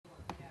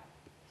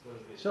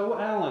So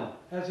Alan,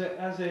 as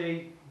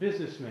a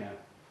businessman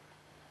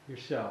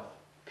yourself,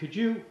 could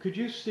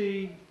you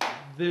see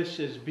this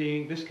as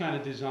being this kind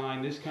of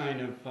design, this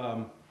kind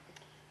of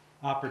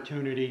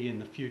opportunity in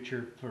the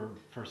future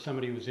for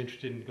somebody who's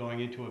interested in going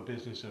into a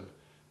business of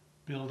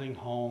building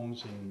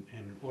homes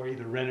and or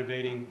either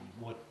renovating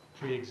what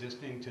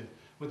pre-existing to,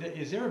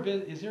 is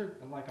there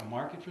like a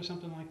market for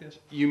something like this?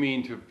 You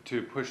mean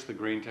to push the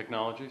green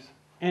technologies?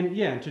 And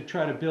yeah, and to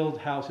try to build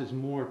houses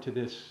more to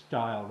this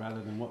style rather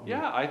than what we're...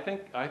 Yeah, I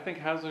think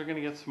houses are going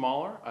to get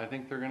smaller. I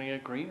think they're going to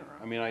get greener.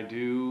 I mean,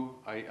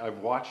 I've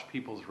watched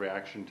people's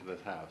reaction to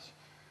this house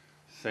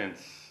since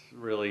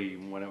really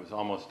when it was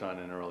almost done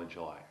in early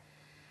July.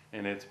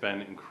 And it's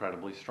been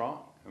incredibly strong.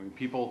 I mean,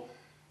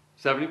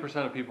 70%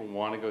 of people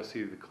want to go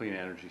see the clean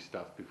energy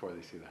stuff before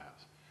they see the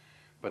house.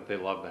 But they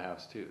love the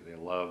house too. They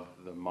love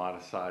the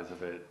modest size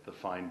of it, the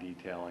fine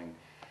detailing.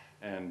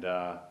 And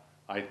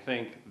I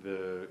think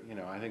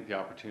I think the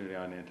opportunity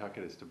on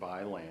Nantucket is to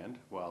buy land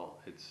while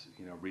it's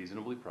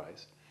reasonably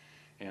priced,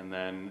 and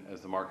then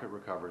as the market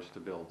recovers, to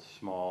build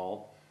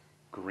small,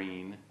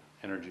 green,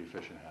 energy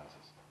efficient houses.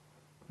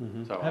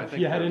 Mm-hmm. So have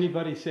you had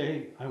anybody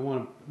say, I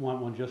want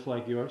one just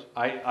like yours?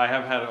 I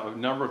have had a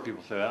number of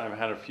people say that. I've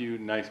had a few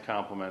nice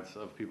compliments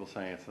of people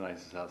saying it's the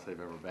nicest house they've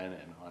ever been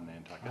in on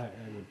Nantucket.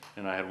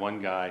 And I had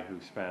one guy who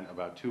spent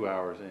about 2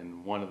 hours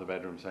in one of the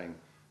bedrooms saying,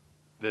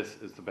 this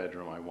is the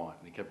bedroom I want.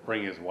 And he kept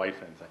bringing his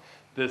wife in and saying,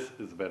 this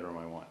is the bedroom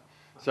I want.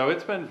 So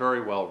it's been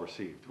very well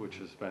received, which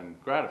has been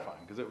gratifying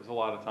because it was a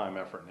lot of time,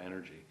 effort, and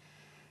energy.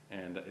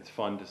 And it's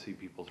fun to see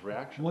people's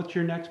reaction. What's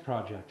your next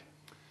project?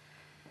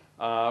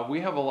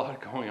 We have a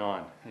lot going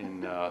on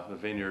in the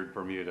Vineyard,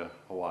 Bermuda,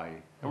 Hawaii.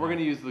 And we're going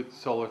to use the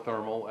solar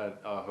thermal at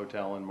a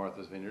hotel in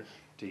Martha's Vineyard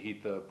to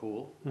heat the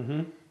pool.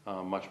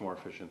 Mm-hmm. Much more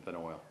efficient than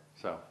oil.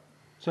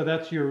 So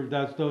those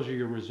are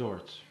your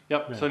resorts.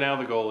 Yep. Yeah. So now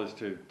the goal is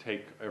to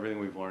take everything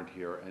we've learned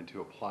here and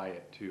to apply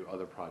it to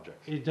other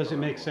projects. Does it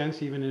make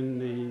sense, even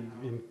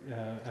in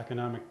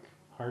economic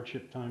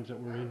hardship times that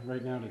we're in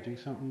right now, to do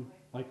something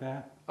like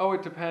that? Oh,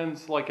 it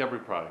depends. Like every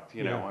product,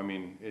 you know. I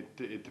mean,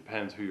 it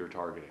depends who you're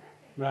targeting.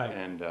 Right.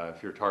 And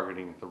if you're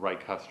targeting the right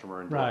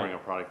customer and delivering a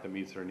product that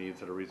meets their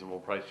needs at a reasonable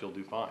price, you'll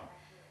do fine.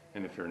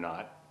 And if you're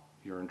not,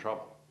 you're in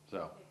trouble.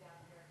 So.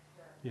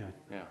 Yeah.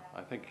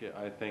 I think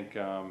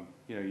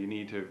you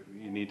need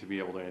to be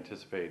able to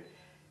anticipate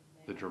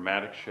the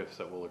dramatic shifts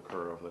that will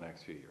occur over the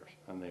next few years,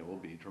 and they will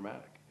be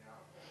dramatic.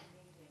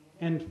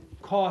 And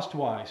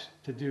cost-wise,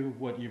 to do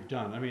what you've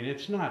done, I mean,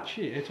 it's not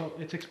cheap.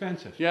 It's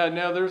expensive. Yeah.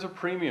 Now there's a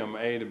premium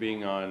to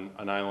being on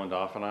an island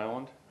off an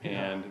island,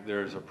 and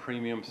there's a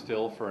premium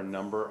still for a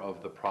number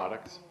of the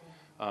products.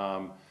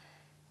 And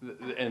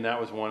that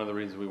was one of the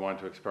reasons we wanted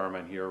to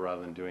experiment here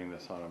rather than doing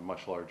this on a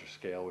much larger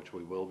scale, which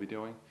we will be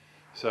doing.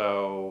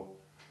 So,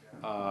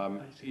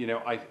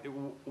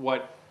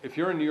 if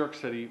you're in New York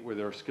City where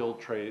there are skilled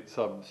trade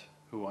subs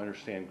who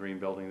understand green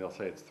building, they'll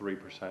say it's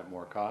 3%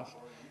 more cost,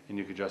 and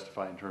you could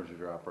justify it in terms of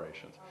your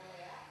operations.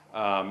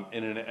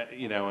 In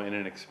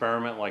an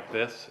experiment like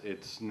this,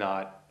 it's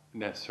not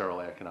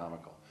necessarily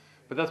economical,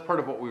 but that's part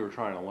of what we were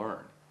trying to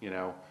learn.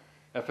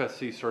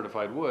 FSC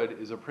certified wood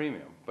is a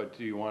premium, but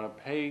do you want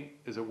to pay?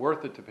 Is it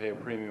worth it to pay a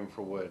premium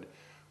for wood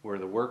where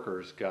the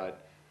workers got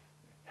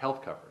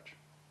health coverage?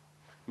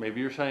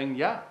 Maybe you're saying,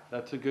 yeah,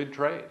 that's a good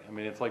trade. I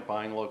mean, it's like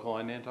buying local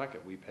on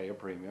Nantucket. We pay a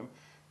premium,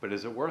 but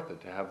is it worth it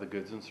to have the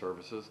goods and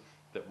services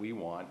that we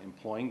want,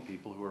 employing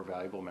people who are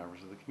valuable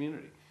members of the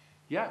community?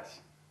 Yes.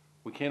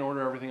 We can't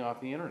order everything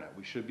off the internet.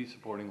 We should be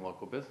supporting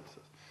local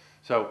businesses.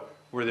 So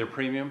were there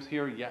premiums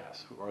here?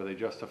 Yes. Are they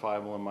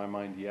justifiable in my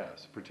mind?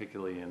 Yes,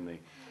 particularly in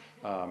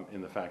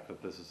the fact that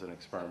this is an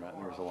experiment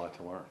and there's a lot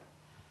to learn.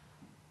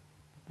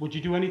 Would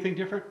you do anything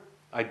different?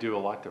 I do a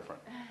lot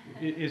different.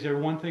 Is there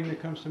one thing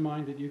that comes to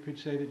mind that you could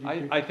say that you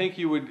could? I think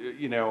you would,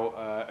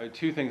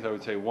 two things I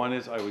would say. One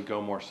is I would go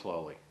more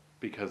slowly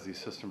because these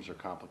systems are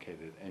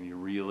complicated and you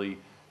really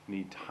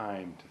need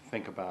time to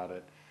think about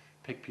it,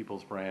 pick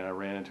people's brain. I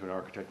ran into an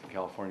architect in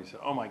California who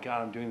said, oh my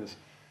God, I'm doing this,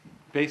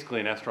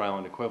 basically an Esther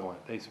Island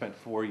equivalent. They spent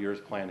 4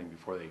 years planning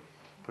before they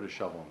put a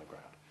shovel in the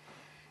ground.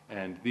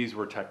 And these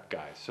were tech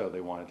guys, so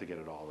they wanted to get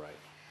it all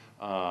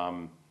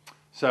right.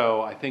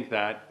 So I think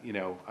that,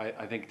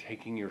 I think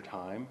taking your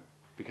time,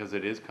 because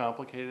it is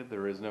complicated,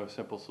 there is no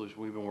simple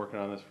solution. We've been working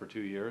on this for 2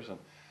 years, and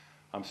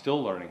I'm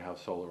still learning how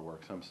solar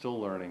works. I'm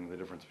still learning the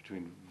difference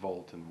between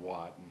volt and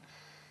watt. And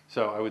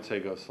so I would say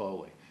go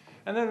slowly.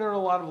 And then there are a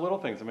lot of little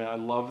things. I mean, I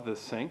love this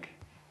sink.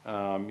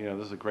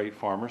 This is a great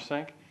farmer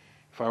sink.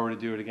 If I were to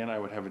do it again, I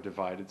would have a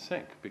divided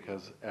sink,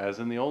 because as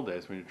in the old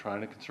days, when you're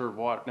trying to conserve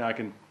water, now I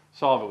can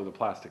solve it with a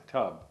plastic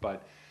tub,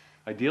 but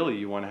ideally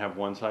you want to have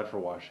one side for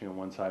washing and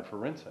one side for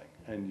rinsing.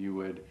 And you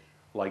would,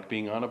 like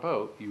being on a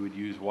boat, you would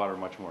use water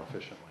much more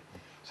efficiently.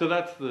 So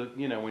that's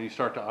when you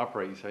start to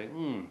operate, you say,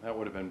 that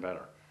would have been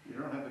better. You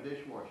don't have a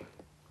dishwasher.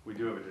 We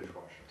do have a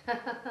dishwasher.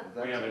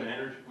 we have an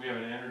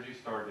Energy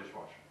Star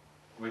dishwasher,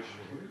 which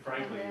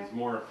frankly is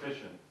more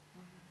efficient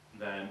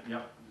than,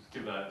 just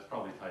give that, it's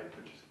probably tight,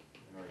 but just,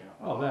 there we go.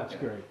 Oh, that's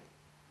great.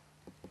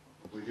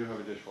 We do have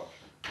a dishwasher.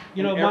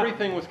 You know, And my,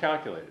 everything was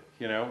calculated,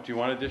 you know, do you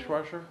want a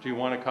dishwasher? Do you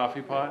want a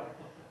coffee pot?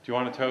 Do you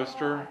want a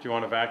toaster? Do you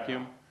want a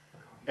vacuum?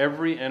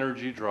 Every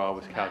energy draw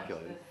was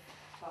calculated.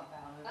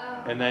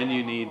 And then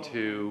you need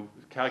to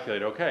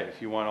calculate, okay,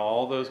 if you want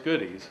all those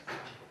goodies,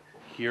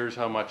 here's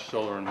how much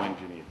solar and wind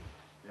you need.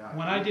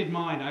 when I did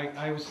mine,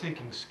 I was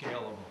thinking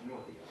scalable.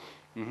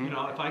 Mm-hmm. You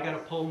know, if I gotta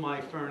pull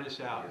my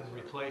furnace out and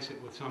replace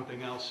it with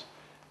something else,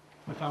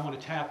 if I wanna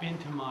tap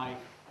into my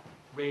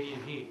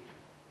radiant heat,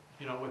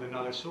 you know, with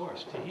another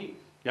source to heat,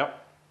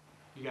 Yep,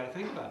 you gotta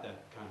think about that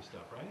kind of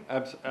stuff,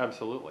 right?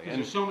 absolutely. Because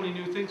And there's so many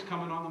new things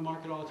coming on the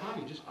market all the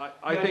time, I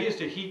the idea think, is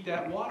to heat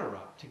that water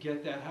up, to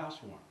get that house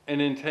warm.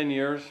 and in 10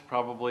 years,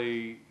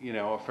 probably, you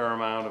know, a fair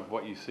amount of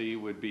what you see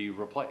would be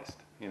replaced.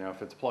 You know,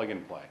 if it's plug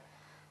and play.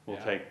 We'll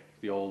Yeah. take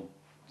the old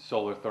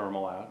solar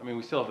thermal out. I mean,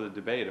 we still have the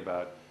debate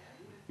about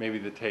maybe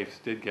the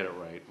TAFEs did get it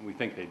right. We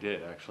think they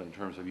did, actually, in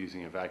terms of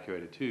using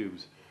evacuated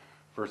tubes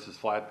versus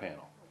flat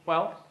panel.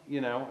 Well,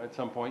 you know, at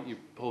some point, you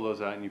pull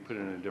those out and you put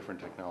in a different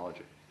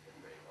technology.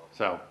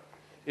 So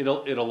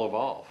it'll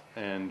evolve,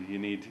 and you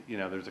need, you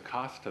know, there's a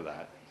cost to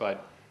that,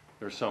 but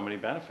there's so many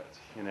benefits.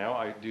 You know,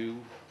 I do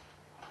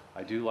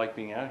like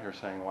being out here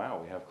saying, wow,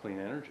 we have clean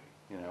energy.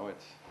 You know,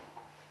 it's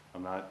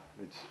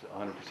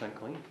 100%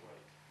 clean.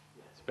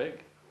 It's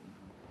big.